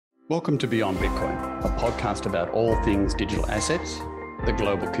Welcome to Beyond Bitcoin, a podcast about all things digital assets, the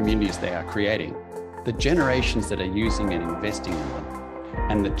global communities they are creating, the generations that are using and investing in them,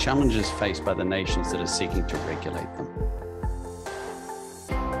 and the challenges faced by the nations that are seeking to regulate them.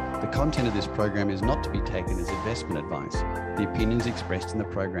 The content of this program is not to be taken as investment advice. The opinions expressed in the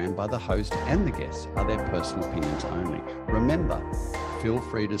program by the host and the guests are their personal opinions only. Remember, feel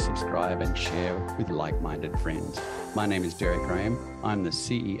free to subscribe and share with like-minded friends. My name is Derek Graham. I'm the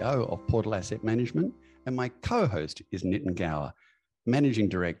CEO of Portal Asset Management, and my co-host is Nitin Gower, Managing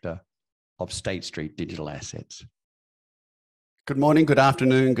Director of State Street Digital Assets. Good morning, good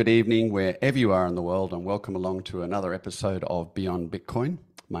afternoon, good evening, wherever you are in the world, and welcome along to another episode of Beyond Bitcoin.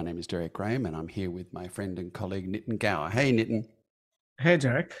 My name is Derek Graham, and I'm here with my friend and colleague, Nitin Gower. Hey, Nitin. Hey,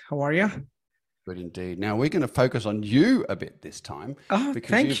 Derek. How are you? Good indeed. Now, we're going to focus on you a bit this time. Oh,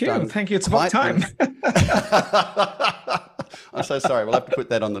 thank you. Thank you. It's about time. I'm so sorry. We'll have to put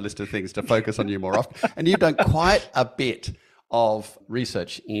that on the list of things to focus on you more often. And you've done quite a bit of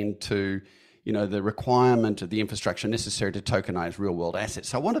research into, the requirement of the infrastructure necessary to tokenize real-world assets.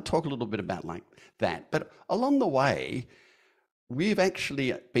 So I want to talk a little bit about like that. But along the way, we've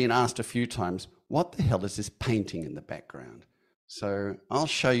actually been asked a few times, what the hell is this painting in the background? So I'll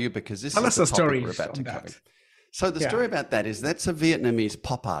show you because this is the topic we're about to cover. So the story about that is that's a Vietnamese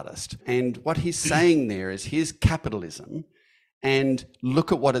pop artist. And what he's saying there is here's capitalism and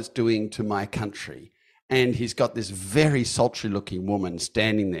look at what it's doing to my country. And he's got this very sultry looking woman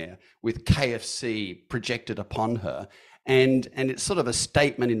standing there with KFC projected upon her. And it's sort of a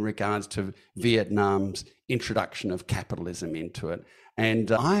statement in regards to Vietnam's introduction of capitalism into it.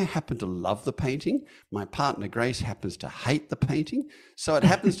 And I happen to love the painting. My partner, Grace, happens to hate the painting. So it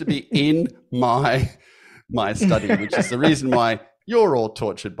happens to be in my study, which is the reason why you're all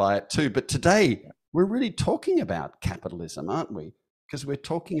tortured by it too. But today, we're really talking about capitalism, aren't we? Because we're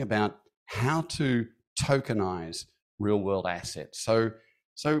talking about how to tokenize real-world assets. So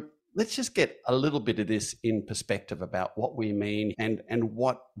let's just get a little bit of this in perspective about what we mean and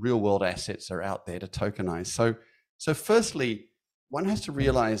what real-world assets are out there to tokenize. So firstly, one has to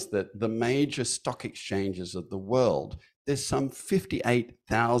realize that the major stock exchanges of the world, there's some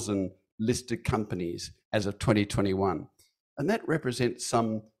 58,000 listed companies as of 2021. And that represents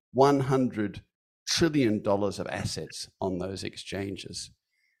some $100 trillion of assets on those exchanges.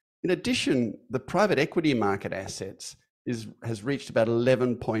 In addition, the private equity market assets has reached about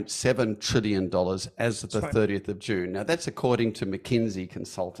 $11.7 trillion as of the 30th of June. Now, that's according to McKinsey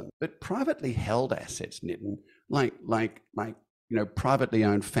Consultant. But privately held assets, Nitin, like privately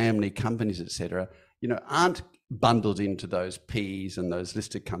owned family companies, et cetera, aren't bundled into those Ps and those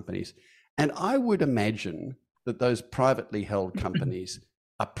listed companies. And I would imagine that those privately held companies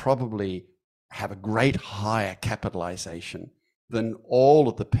are probably have a great higher capitalization than all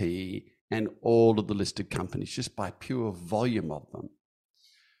of the PE and all of the listed companies, just by pure volume of them.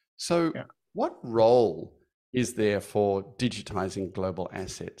 So what role is there for digitizing global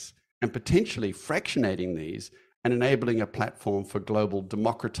assets and potentially fractionating these and enabling a platform for global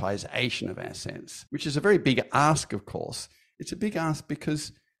democratization of assets, which is a very big ask, of course. It's a big ask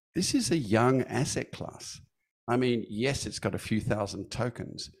because this is a young asset class. I mean, yes, it's got a few thousand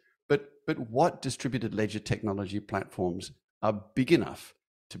tokens, but what distributed ledger technology platforms are big enough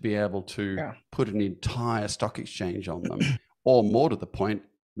to be able to put an entire stock exchange on them, or more to the point,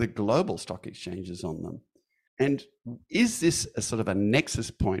 the global stock exchanges on them? And is this a sort of a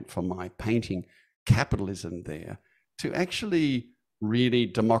nexus point for my painting capitalism there to actually really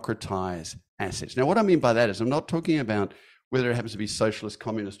democratize assets? Now, what I mean by that is I'm not talking about whether it happens to be socialist,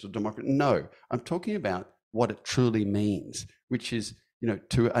 communist, or democrat. No, I'm talking about what it truly means, which is,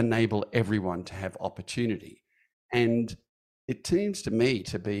 to enable everyone to have opportunity. And it seems to me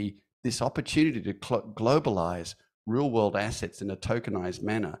to be this opportunity to globalize real world assets in a tokenized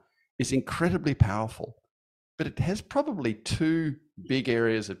manner is incredibly powerful, but it has probably two big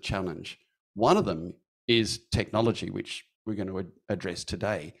areas of challenge. One of them is technology, which we're going to address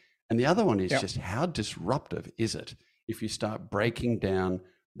today. And the other one is just how disruptive is it if you start breaking down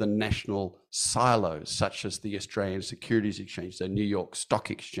the national silos, such as the Australian Securities Exchange, the New York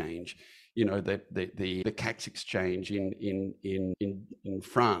Stock Exchange, the CAC exchange in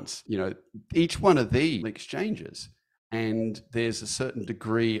France, each one of these exchanges, and there's a certain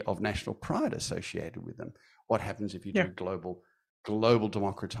degree of national pride associated with them. What happens if you do global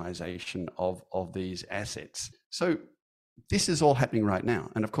democratization of these assets? So this is all happening right now.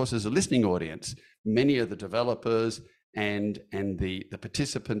 And of course, as a listening audience, many of the developers and the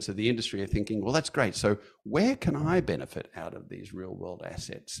participants of the industry are thinking, well, that's great. So where can I benefit out of these real world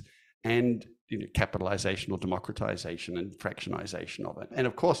assets? And capitalization or democratization and fractionization of it. And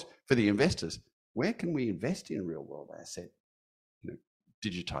of course, for the investors, where can we invest in real world asset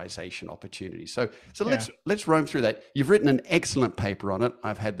digitization opportunities? So let's roam through that. You've written an excellent paper on it.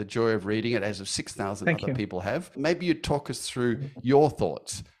 I've had the joy of reading it, as of 6,000 other people have. Maybe you'd talk us through your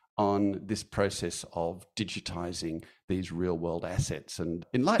thoughts on this process of digitizing these real world assets. And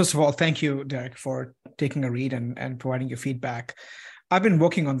first of all, thank you, Derek, for taking a read and providing your feedback. I've been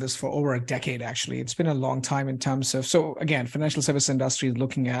working on this for over a decade, actually. It's been a long time in terms of, so again, financial service industry is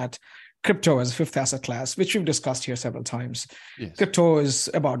looking at crypto as a fifth asset class, which we've discussed here several times. Yes. Crypto is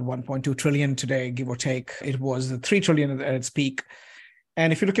about 1.2 trillion today, give or take. It was 3 trillion at its peak.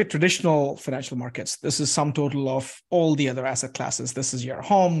 And if you look at traditional financial markets, this is sum total of all the other asset classes. This is your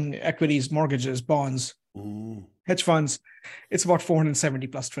home, equities, mortgages, bonds, hedge funds. It's about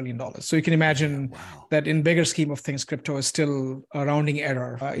 $470+ trillion. So you can imagine that in bigger scheme of things, crypto is still a rounding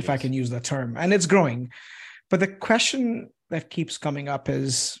error, if I can use that term, and it's growing. But the question that keeps coming up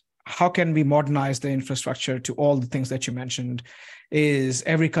is, how can we modernize the infrastructure to all the things that you mentioned? Is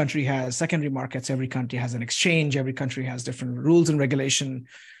every country has secondary markets, every country has an exchange, every country has different rules and regulation,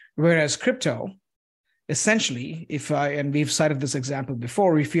 whereas crypto, essentially, and we've cited this example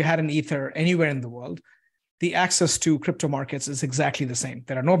before, if you had an Ether anywhere in the world, the access to crypto markets is exactly the same.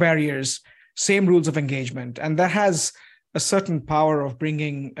 There are no barriers, same rules of engagement, and that has a certain power of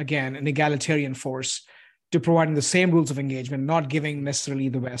bringing, again, an egalitarian force to providing the same rules of engagement, not giving necessarily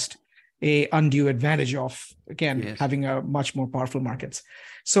the West a undue advantage of, again, having a much more powerful markets.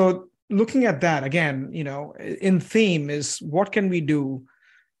 So looking at that, again, in theme is what can we do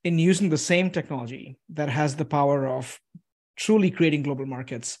in using the same technology that has the power of truly creating global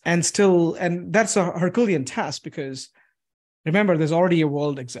markets and that's a Herculean task, because remember, there's already a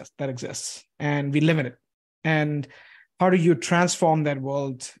world that exists and we live in it. And how do you transform that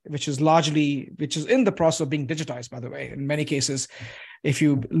world, which is in the process of being digitized, by the way? In many cases, if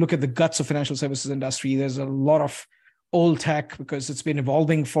you look at the guts of financial services industry, there's a lot of old tech because it's been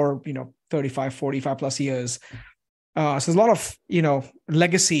evolving for 35, 45 plus years. So there's a lot of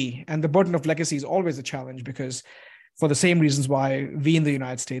legacy, and the burden of legacy is always a challenge, because for the same reasons why we in the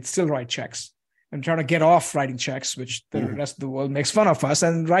United States still write checks and trying to get off writing checks, which the rest of the world makes fun of us,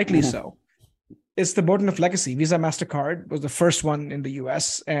 and rightly so. It's the burden of legacy. Visa, MasterCard was the first one in the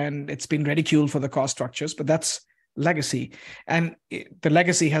US, and it's been ridiculed for the cost structures, but that's legacy. And the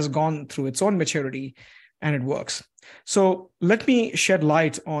legacy has gone through its own maturity, and it works. So let me shed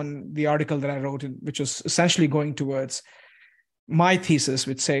light on the article that I wrote, which was essentially going towards my thesis,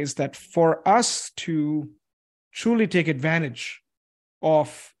 which says that for us to truly take advantage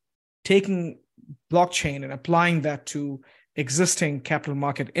of taking blockchain and applying that to existing capital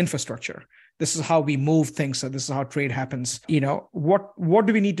market infrastructure, this is how we move things. So this is how trade happens. What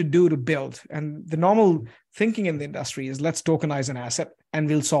do we need to do to build? And the normal thinking in the industry is, let's tokenize an asset and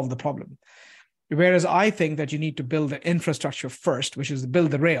we'll solve the problem. Whereas I think that you need to build the infrastructure first, which is to build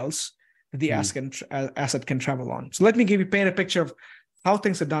the rails that the asset can travel on. So let me paint a picture of how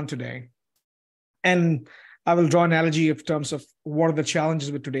things are done today. And I will draw an analogy of terms of what are the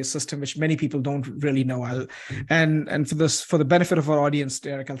challenges with today's system, which many people don't really know. And for the benefit of our audience,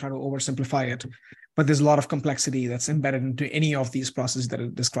 Derek, I'll try to oversimplify it. But there's a lot of complexity that's embedded into any of these processes that I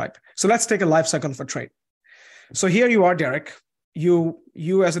described. So let's take a life cycle of a trade. So here you are, Derek.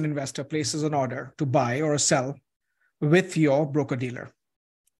 You as an investor places an order to buy or sell with your broker-dealer.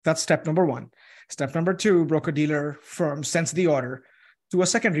 That's step number one. Step number two, broker-dealer firm sends the order to a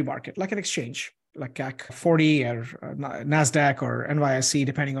secondary market, like an exchange, like CAC 40 or NASDAQ or NYSE,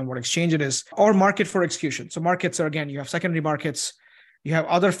 depending on what exchange it is, or market for execution. So markets are, again, you have secondary markets, you have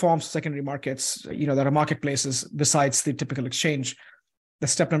other forms of secondary markets, that are marketplaces besides the typical exchange.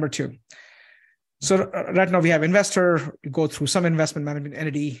 That's step number two. So right now we have investor, you go through some investment management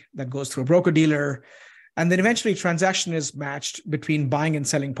entity that goes through a broker-dealer, and then eventually transaction is matched between buying and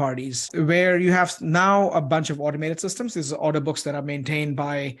selling parties, where you have now a bunch of automated systems. These are order books that are maintained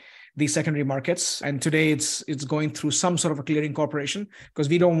by the secondary markets. And today it's going through some sort of a clearing corporation, because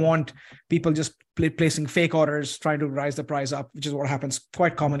we don't want people just placing fake orders, trying to rise the price up, which is what happens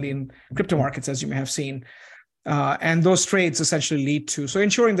quite commonly in crypto markets, as you may have seen. And those trades essentially lead to, so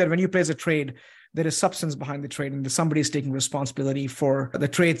ensuring that when you place a trade, there is substance behind the trade, and somebody is taking responsibility for the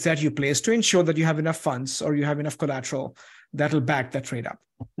trades that you place to ensure that you have enough funds or you have enough collateral that will back that trade up.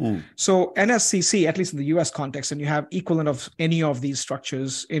 So NSCC, at least in the US context, and you have equivalent of any of these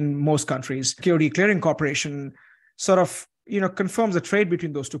structures in most countries, Security Clearing Corporation sort of, confirms the trade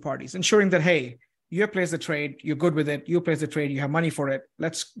between those two parties, ensuring that, hey, you have placed the trade, you're good with it, you place the trade, you have money for it.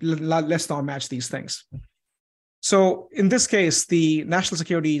 Let's now match these things. So in this case, the National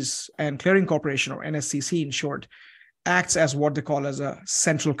Securities and Clearing Corporation, or NSCC in short, acts as what they call as a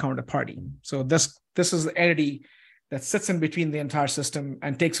central counterparty. So this is the entity that sits in between the entire system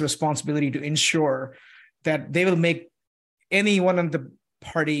and takes responsibility to ensure that they will make any one of the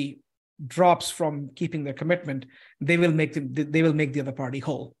party drops from keeping their commitment, they will make the other party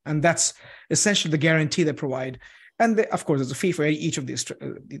whole, and that's essentially the guarantee they provide. And of course, there's a fee for each of these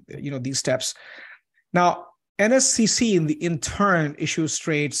these steps. Now, NSCC in turn issues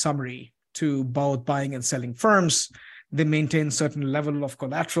trade summary to both buying and selling firms. They maintain certain level of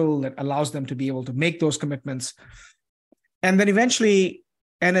collateral that allows them to be able to make those commitments. And then eventually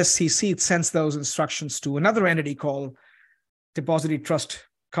NSCC sends those instructions to another entity called Depository Trust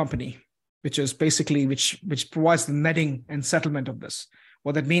Company, which is basically which provides the netting and settlement of this.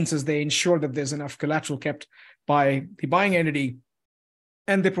 What that means is they ensure that there's enough collateral kept by the buying entity,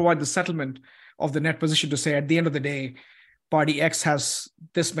 and they provide the settlement of the net position to say at the end of the day, party X has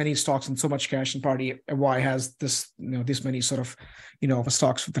this many stocks and so much cash, and party Y has this many sort of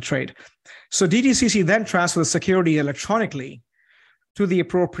stocks for the trade. So DTCC then transfers the security electronically to the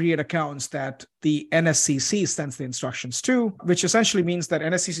appropriate accounts that the NSCC sends the instructions to, which essentially means that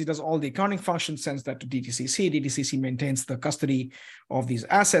NSCC does all the accounting functions, sends that to DTCC. DTCC maintains the custody of these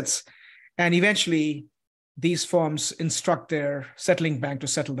assets, and eventually these firms instruct their settling bank to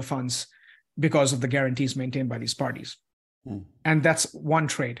settle the funds because of the guarantees maintained by these parties. And that's one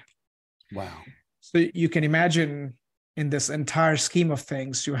trade. Wow. So you can imagine in this entire scheme of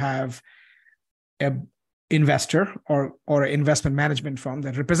things, you have an investor or an investment management firm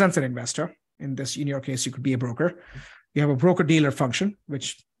that represents an investor. In your case, you could be a broker. You have a broker-dealer function,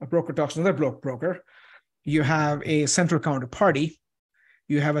 which a broker talks to another broker. You have a central counterparty.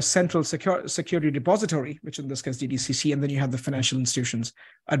 You have a central security depository, which in this case DTCC, and then you have the financial institutions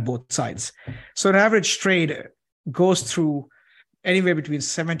at both sides. So an average trade goes through anywhere between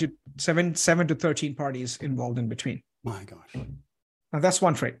 7 to 13 parties involved in between. My gosh. Now that's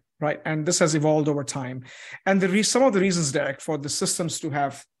one trade, right? And this has evolved over time. And some of the reasons, Derek, for the systems to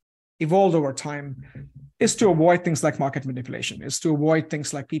have evolved over time is to avoid things like market manipulation, is to avoid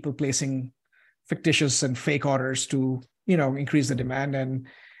things like people placing fictitious and fake orders to increase the demand,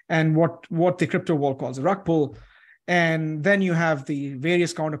 and what the crypto world calls a rug pull. And then you have the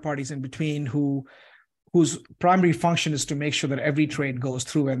various counterparties in between whose primary function is to make sure that every trade goes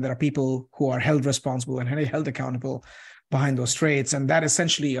through, and there are people who are held responsible and held accountable behind those trades. And that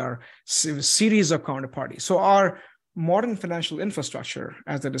essentially are a series of counterparties. So our modern financial infrastructure,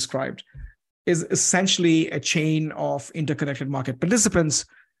 as I described, is essentially a chain of interconnected market participants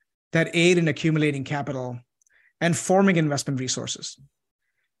that aid in accumulating capital and forming investment resources.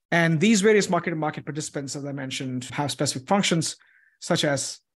 And these various market participants, as I mentioned, have specific functions such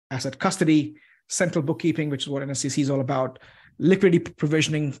as asset custody, central bookkeeping, which is what NSCC is all about, liquidity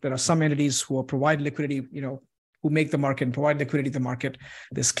provisioning. There are some entities who provide liquidity, who make the market and provide liquidity to the market.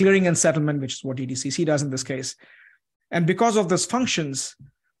 There's clearing and settlement, which is what DTCC does in this case. And because of those functions,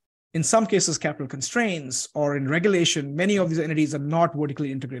 in some cases, capital constraints or in regulation, many of these entities are not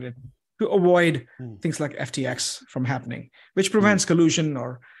vertically integrated to avoid things like FTX from happening, which prevents collusion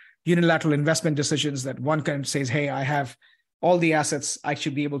or unilateral investment decisions that one kind of says, hey, I have all the assets, I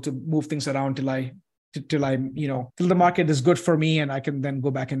should be able to move things around till the market is good for me, and I can then go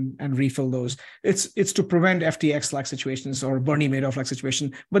back and refill those. It's to prevent FTX-like situations or Bernie Madoff-like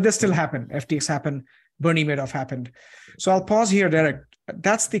situation, but they still happen. FTX happened, Bernie Madoff happened. So I'll pause here, Derek.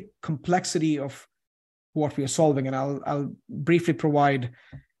 That's the complexity of what we are solving, and I'll briefly provide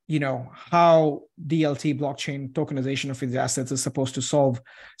how DLT, blockchain tokenization of these assets, is supposed to solve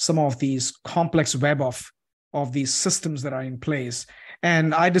some of these complex web of these systems that are in place.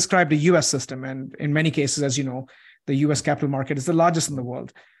 And I described the US system, and in many cases, as you know, the US capital market is the largest in the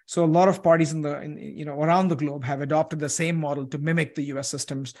world. So a lot of parties around the globe have adopted the same model to mimic the US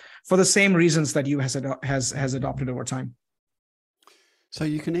systems for the same reasons that US has adopted over time. So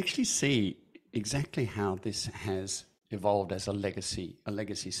you can actually see exactly how this has evolved as a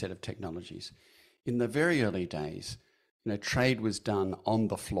legacy set of technologies. In the very early days, trade was done on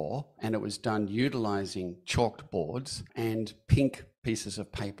the floor, and it was done utilizing chalked boards, and pink pieces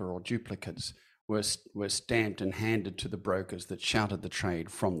of paper or duplicates were stamped and handed to the brokers that shouted the trade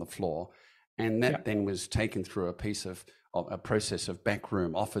from the floor. And that then was taken through a process of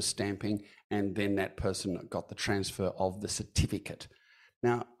backroom office stamping, and then that person got the transfer of the certificate.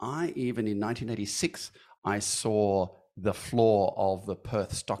 Now, even in 1986, I saw the floor of the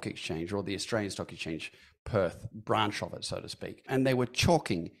Perth Stock Exchange, or the Australian Stock Exchange, Perth branch of it, so to speak. And they were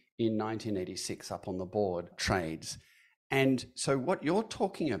chalking in 1986 up on the board trades. And so what you're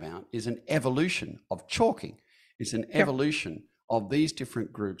talking about is an evolution of chalking. It's an evolution of these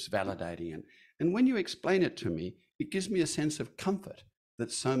different groups validating it. And when you explain it to me, it gives me a sense of comfort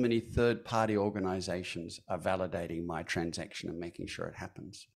that so many third-party organizations are validating my transaction and making sure it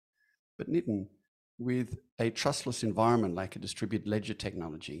happens. But Nitin, with a trustless environment like a distributed ledger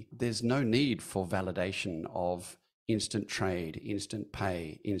technology, there's no need for validation of instant trade, instant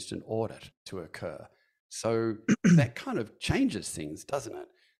pay, instant audit to occur. So that kind of changes things, doesn't it?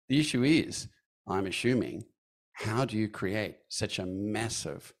 The issue is, I'm assuming, how do you create such a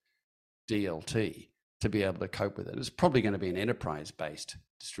massive DLT to be able to cope with it? It's probably going to be an enterprise-based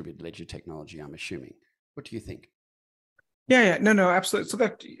distributed ledger technology, I'm assuming. What do you think? Yeah, no, absolutely. So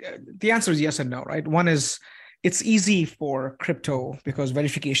that the answer is yes and no, right? One is it's easy for crypto because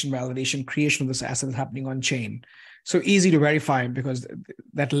verification, validation, creation of this asset is happening on chain. So easy to verify because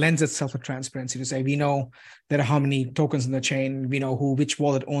that lends itself to transparency to say, we know there are how many tokens in the chain, we know which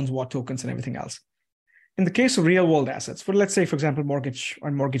wallet owns what tokens and everything else. In the case of real world assets, let's say, for example, mortgage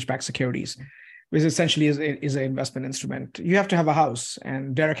or mortgage-backed securities, which essentially is an investment instrument. You have to have a house,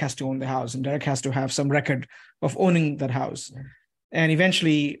 and Derek has to own the house, and Derek has to have some record of owning that house. And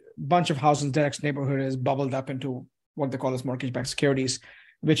eventually, a bunch of houses in Derek's neighborhood is bubbled up into what they call as mortgage-backed securities,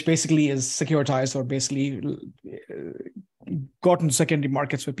 which basically is securitized or basically gotten secondary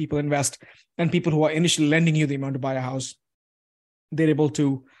markets where people invest, and people who are initially lending you the amount to buy a house, they're able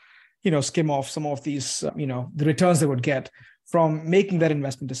to, skim off some of these, the returns they would get from making that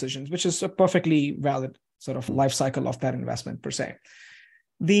investment decisions, which is a perfectly valid sort of life cycle of that investment per se.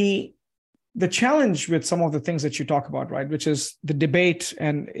 The challenge with some of the things that you talk about, right, which is the debate,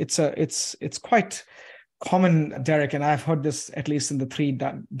 and it's quite common, Derek, and I've heard this at least in the three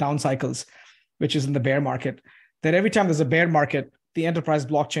down cycles, which is in the bear market, that every time there's a bear market, the enterprise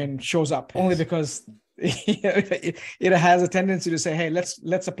blockchain shows up only because it has a tendency to say, hey,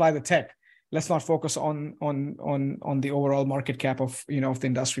 let's apply the tech. Let's not focus on the overall market cap of the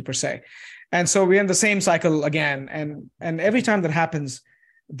industry per se. And so we're in the same cycle again. And every time that happens,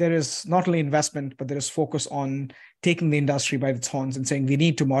 there is not only investment, but there is focus on taking the industry by its horns and saying we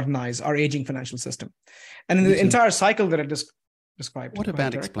need to modernize our aging financial system. And in the entire cycle that I described. What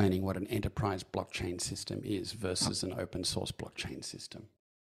about explaining what an enterprise blockchain system is versus an open source blockchain system?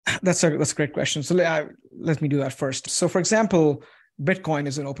 That's a great question. So let me do that first. So for example, Bitcoin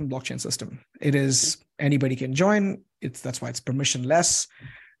is an open blockchain system. It is anybody can join. That's why it's permissionless.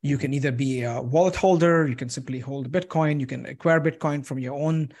 You can either be a wallet holder, you can simply hold Bitcoin, you can acquire Bitcoin from your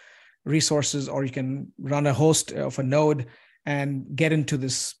own resources, or you can run a host of a node and get into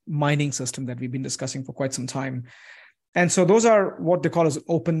this mining system that we've been discussing for quite some time. And so those are what they call as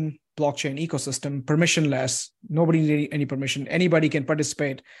open blockchain ecosystem, permissionless. Nobody needs any permission. Anybody can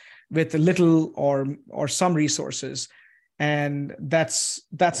participate with little or some resources. And that's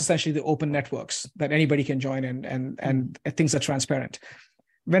essentially the open networks that anybody can join and things are transparent.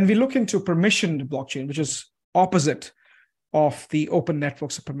 When we look into permissioned blockchain, which is opposite of the open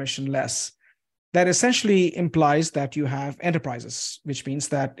networks of permissionless, that essentially implies that you have enterprises, which means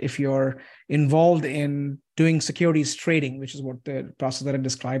that if you're involved in doing securities trading, which is what the process that I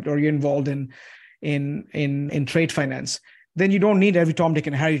described, or you're involved in trade finance, then you don't need every Tom, Dick,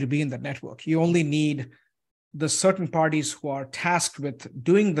 and Harry to be in that network. You only need the certain parties who are tasked with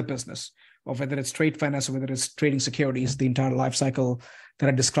doing the business, of whether it's trade finance or whether it's trading securities, the entire life cycle that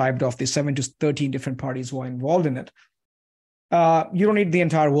I described of the 7 to 13 different parties who are involved in it. You don't need the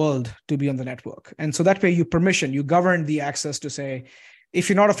entire world to be on the network. And so that way you govern the access to say, if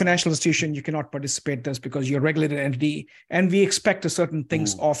you're not a financial institution, you cannot participate in this because you're a regulated entity. And we expect certain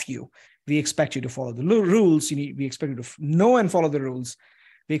things of you. We expect you to follow the rules. We expect you to know and follow the rules.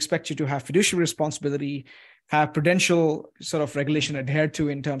 We expect you to have fiduciary responsibility, have prudential sort of regulation adhered to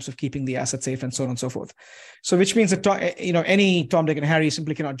in terms of keeping the asset safe and so on and so forth. So which means that any Tom, Dick, and Harry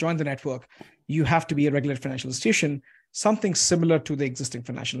simply cannot join the network. You have to be a regulated financial institution, something similar to the existing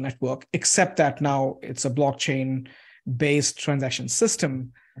financial network, except that now it's a blockchain-based transaction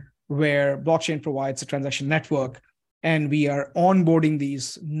system where blockchain provides a transaction network, and we are onboarding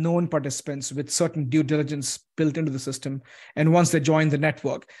these known participants with certain due diligence built into the system. And once they join the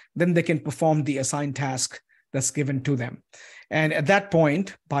network, then they can perform the assigned task that's given to them. And at that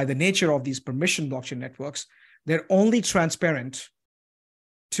point, by the nature of these permission blockchain networks, they're only transparent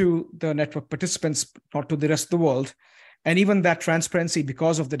to the network participants, not to the rest of the world. And even that transparency,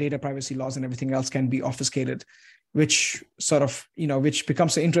 because of the data privacy laws and everything else, can be obfuscated, which sort of, which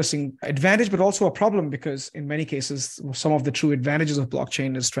becomes an interesting advantage, but also a problem, because in many cases, some of the true advantages of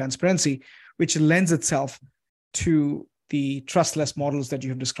blockchain is transparency, which lends itself to the trustless models that you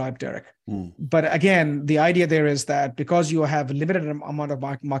have described, Derek. But again, the idea there is that because you have a limited amount of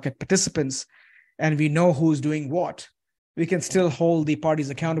market participants, and we know who's doing what, we can still hold the parties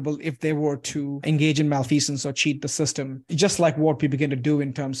accountable if they were to engage in malfeasance or cheat the system, just like what we begin to do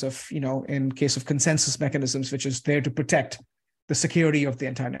in terms of, in case of consensus mechanisms, which is there to protect the security of the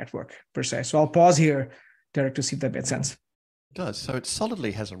entire network per se. So I'll pause here, Derek, to see if that made sense. It does. So it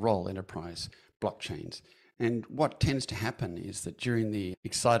solidly has a role, enterprise blockchains. And what tends to happen is that during the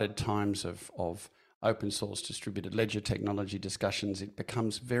excited times of open source distributed ledger technology discussions, it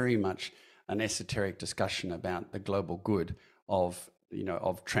becomes very much an esoteric discussion about the global good of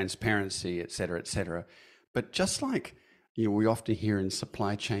transparency, et cetera, et cetera. But just like we often hear in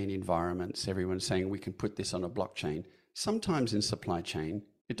supply chain environments, everyone saying we can put this on a blockchain. Sometimes in supply chain,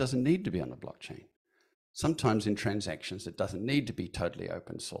 it doesn't need to be on a blockchain. Sometimes in transactions, it doesn't need to be totally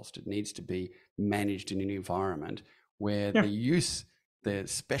open sourced. It needs to be managed in an environment where the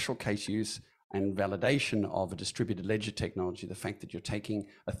special case use and validation of a distributed ledger technology, the fact that you're taking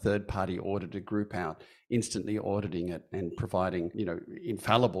a third-party audited group out, instantly auditing it and providing,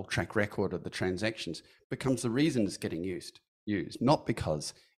 infallible track record of the transactions becomes the reason it's getting used, not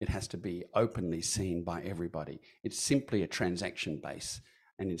because it has to be openly seen by everybody. It's simply a transaction base.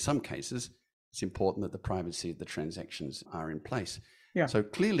 And in some cases, it's important that the privacy of the transactions are in place. Yeah. So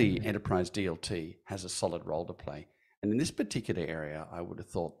clearly, enterprise DLT has a solid role to play. And in this particular area, I would have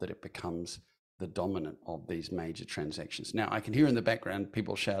thought that it becomes the dominant of these major transactions. Now, I can hear in the background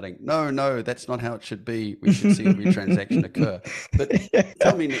people shouting, no, that's not how it should be. We should see every transaction occur. But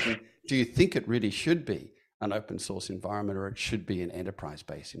tell me, Nitin, do you think it really should be an open source environment, or it should be an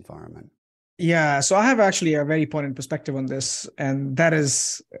enterprise-based environment? Yeah, so I have actually a very pointed perspective on this, and that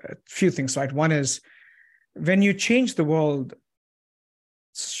is a few things, right? One is when you change the world,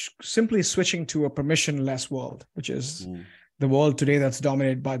 simply switching to a permissionless world, which is the world today that's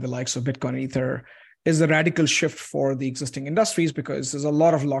dominated by the likes of Bitcoin and Ether, is a radical shift for the existing industries because there's a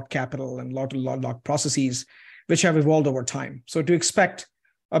lot of locked capital and a lot of locked processes which have evolved over time. So to expect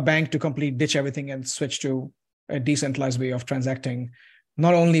a bank to completely ditch everything and switch to a decentralized way of transacting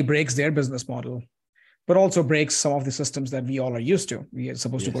not only breaks their business model, but also breaks some of the systems that we all are used to. We are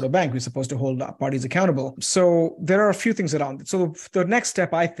supposed to go to a bank. We're supposed to hold parties accountable. So there are a few things around it. So the next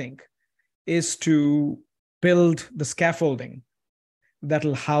step, I think, is to build the scaffolding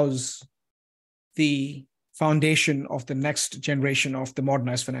that'll house the foundation of the next generation of the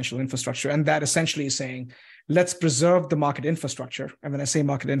modernized financial infrastructure. And that essentially is saying, let's preserve the market infrastructure. And when I say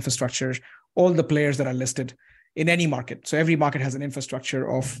market infrastructure, all the players that are listed in any market. So every market has an infrastructure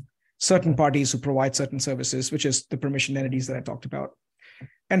of certain parties who provide certain services, which is the permission entities that I talked about.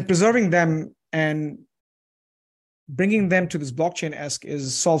 And preserving them and bringing them to this blockchain-esque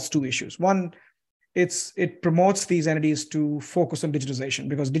solves two issues. One, it promotes these entities to focus on digitization,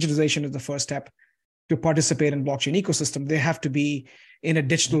 because digitization is the first step to participate in blockchain ecosystem. They have to be in a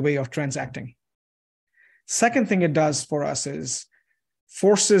digital way of transacting. Second thing it does for us is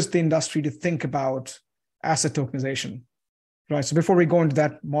forces the industry to think about asset tokenization, right? So before we go into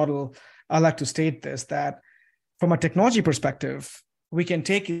that model, I'd like to state this, that from a technology perspective, we can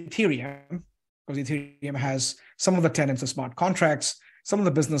take Ethereum, because Ethereum has some of the tenets of smart contracts, some of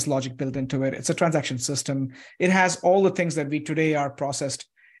the business logic built into it. It's a transaction system. It has all the things that we today are processed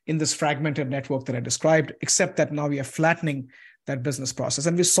in this fragmented network that I described, except that now we are flattening that business process.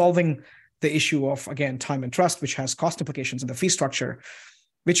 And we're solving the issue of, again, time and trust, which has cost implications in the fee structure,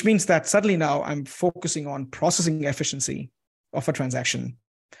 which means that suddenly now I'm focusing on processing efficiency of a transaction.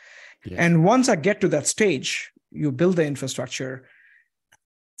 Yeah. And once I get to that stage, you build the infrastructure,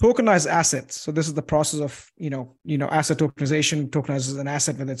 tokenize assets. So this is the process of, asset tokenization. Tokenizes an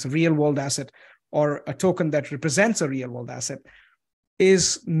asset, whether it's a real world asset or a token that represents a real world asset,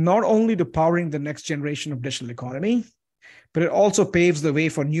 is not only to powering the next generation of digital economy, but it also paves the way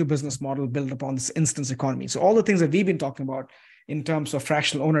for new business model built upon this instance economy. So all the things that we've been talking about in terms of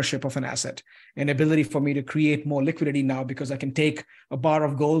fractional ownership of an asset, and ability for me to create more liquidity now because I can take a bar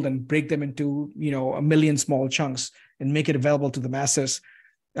of gold and break them into, a million small chunks and make it available to the masses.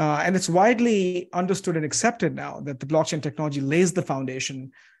 And it's widely understood and accepted now that the blockchain technology lays the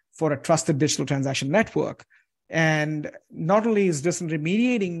foundation for a trusted digital transaction network. And not only is this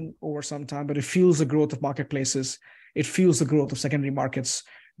remediating over some time, but it fuels the growth of marketplaces. It fuels the growth of secondary markets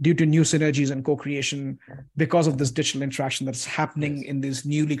due to new synergies and co-creation because of this digital interaction that's happening in these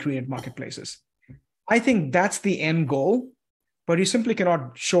newly created marketplaces. I think that's the end goal, but you simply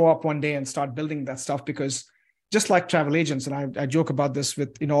cannot show up one day and start building that stuff, because just like travel agents, and I joke about this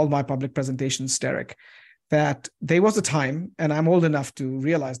in all my public presentations, Derek, that there was a time, and I'm old enough to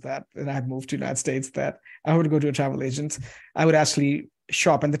realize that, and I had moved to the United States, that I would go to a travel agent. I would actually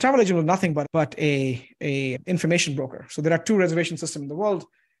shop, and the travel agent was nothing but a information broker. So there are two reservation systems in the world.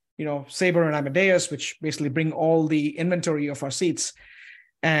 Sabre and Amadeus, which basically bring all the inventory of our seats.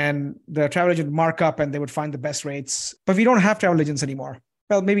 And the travel agent would mark up and they would find the best rates. But we don't have travel agents anymore.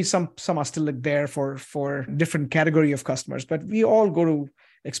 Well, maybe some are still there for different category of customers, but we all go to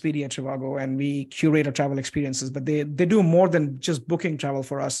Expedia, Trivago, and we curate our travel experiences. But they do more than just booking travel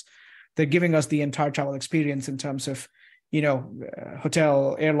for us. They're giving us the entire travel experience in terms of,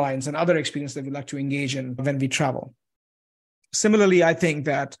 hotel, airlines, and other experiences that we like to engage in when we travel. Similarly, I think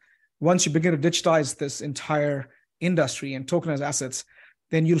that once you begin to digitize this entire industry and tokenize assets,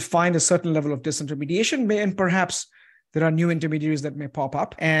 then you'll find a certain level of disintermediation, and perhaps there are new intermediaries that may pop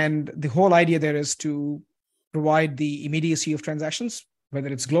up. And the whole idea there is to provide the immediacy of transactions, whether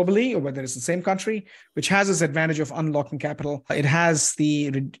it's globally or whether it's the same country, which has its advantage of unlocking capital. It has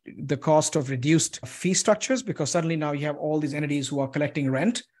the cost of reduced fee structures, because suddenly now you have all these entities who are collecting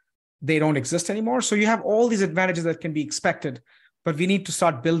rent. They don't exist anymore. So you have all these advantages that can be expected, but we need to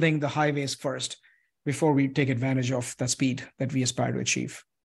start building the highways first before we take advantage of that speed that we aspire to achieve,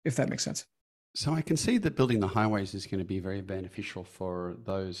 if that makes sense. So I can see that building the highways is going to be very beneficial for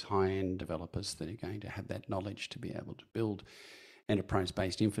those high-end developers that are going to have that knowledge to be able to build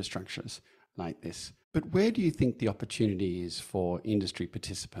enterprise-based infrastructures like this. But where do you think the opportunity is for industry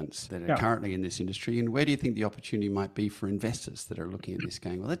participants that are currently in this industry? And where do you think the opportunity might be for investors that are looking at this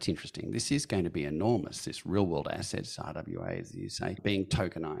going, well, that's interesting. This is going to be enormous, this real-world assets, RWA, as you say, being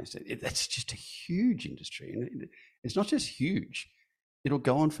tokenized. That's just a huge industry. And it's not just huge. It'll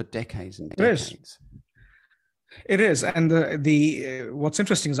go on for decades and decades. It is. And the what's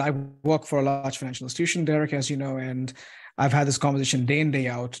interesting is I work for a large financial institution, Derek, as you know, and I've had this conversation day in, day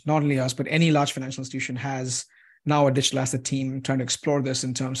out. Not only us, but any large financial institution has now a digital asset team trying to explore this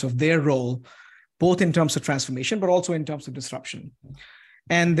in terms of their role, both in terms of transformation, but also in terms of disruption.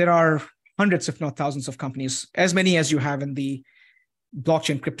 And there are hundreds, if not thousands of companies, as many as you have in the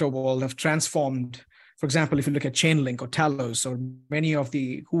blockchain crypto world, have transformed. For example, if you look at Chainlink or Talos or many of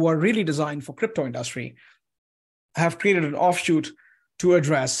the who are really designed for crypto industry, have created an offshoot to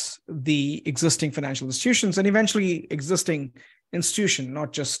address the existing financial institutions and eventually existing institution,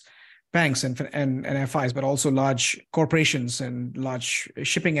 not just banks and FIs, but also large corporations and large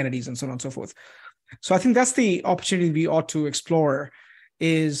shipping entities and so on and so forth. So I think that's the opportunity we ought to explore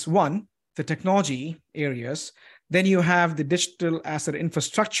is one, the technology areas. Then you have the digital asset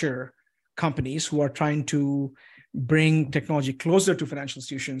infrastructure companies who are trying to bring technology closer to financial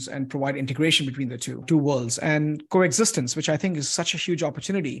institutions and provide integration between the two worlds and coexistence, which I think is such a huge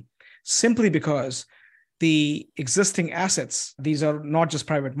opportunity simply because the existing assets, these are not just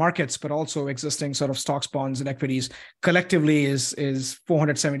private markets, but also existing sort of stocks, bonds, and equities collectively is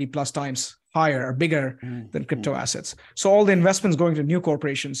 470 plus times higher or bigger than crypto assets. So all the investments going to new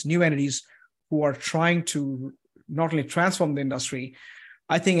corporations, new entities who are trying to not only transform the industry,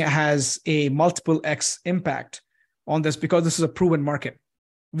 I think it has a multiple X impact on this because this is a proven market.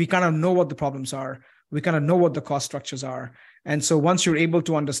 We kind of know what the problems are. We kind of know what the cost structures are. And so once you're able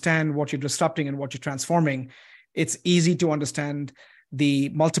to understand what you're disrupting and what you're transforming, it's easy to understand the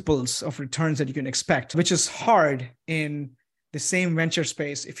multiples of returns that you can expect, which is hard in the same venture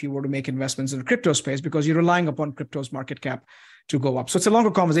space if you were to make investments in the crypto space because you're relying upon crypto's market cap to go up. So it's a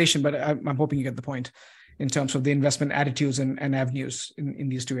longer conversation, but I'm hoping you get the point in terms of the investment attitudes and avenues in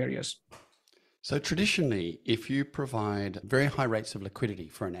these two areas. So traditionally, if you provide very high rates of liquidity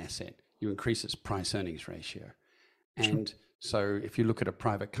for an asset, you increase its price earnings ratio. And so if you look at a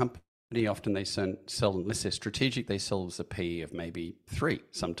private company, often they sell, unless they're strategic, they sell as a PE of maybe 3,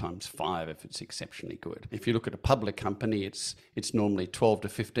 sometimes 5 if it's exceptionally good. If you look at a public company, it's normally 12 to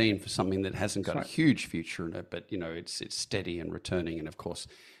 15 for something that hasn't got a huge future in it, but it's steady and returning, and of course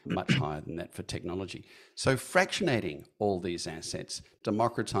much higher than that for technology. So fractionating all these assets,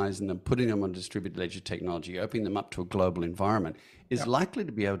 democratizing them, putting them on distributed ledger technology, opening them up to a global environment is likely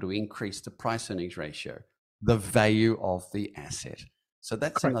to be able to increase the price earnings ratio, the value of the asset. So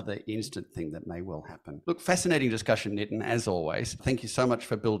that's another instant thing that may well happen. Look, fascinating discussion, Nitin, as always. Thank you so much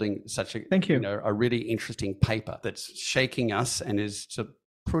for building such a, a really interesting paper that's shaking us and is sort of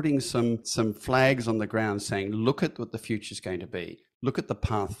putting some flags on the ground saying, look at what the future is going to be. Look at the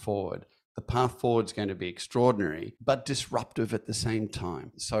path forward. The path forward is going to be extraordinary, but disruptive at the same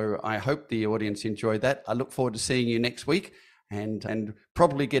time. So I hope the audience enjoyed that. I look forward to seeing you next week and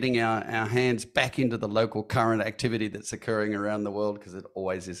probably getting our hands back into the local current activity that's occurring around the world because it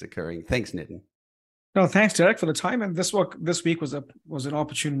always is occurring. Thanks, Nitin. No, thanks, Derek, for the time. And this week was an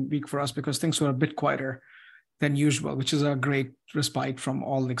opportune week for us because things were a bit quieter than usual, which is a great respite from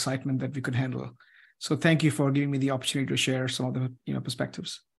all the excitement that we could handle. So thank you for giving me the opportunity to share some of the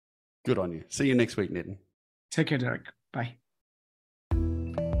perspectives. Good on you. See you next week, Nitin. Take care, Derek. Bye.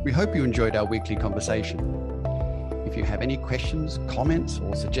 We hope you enjoyed our weekly conversation. If you have any questions, comments,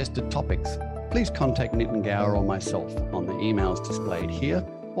 or suggested topics, please contact Nitin Gower or myself on the emails displayed here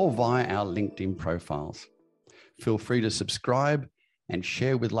or via our LinkedIn profiles. Feel free to subscribe and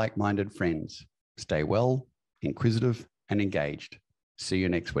share with like-minded friends. Stay well, inquisitive, and engaged. See you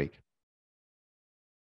next week.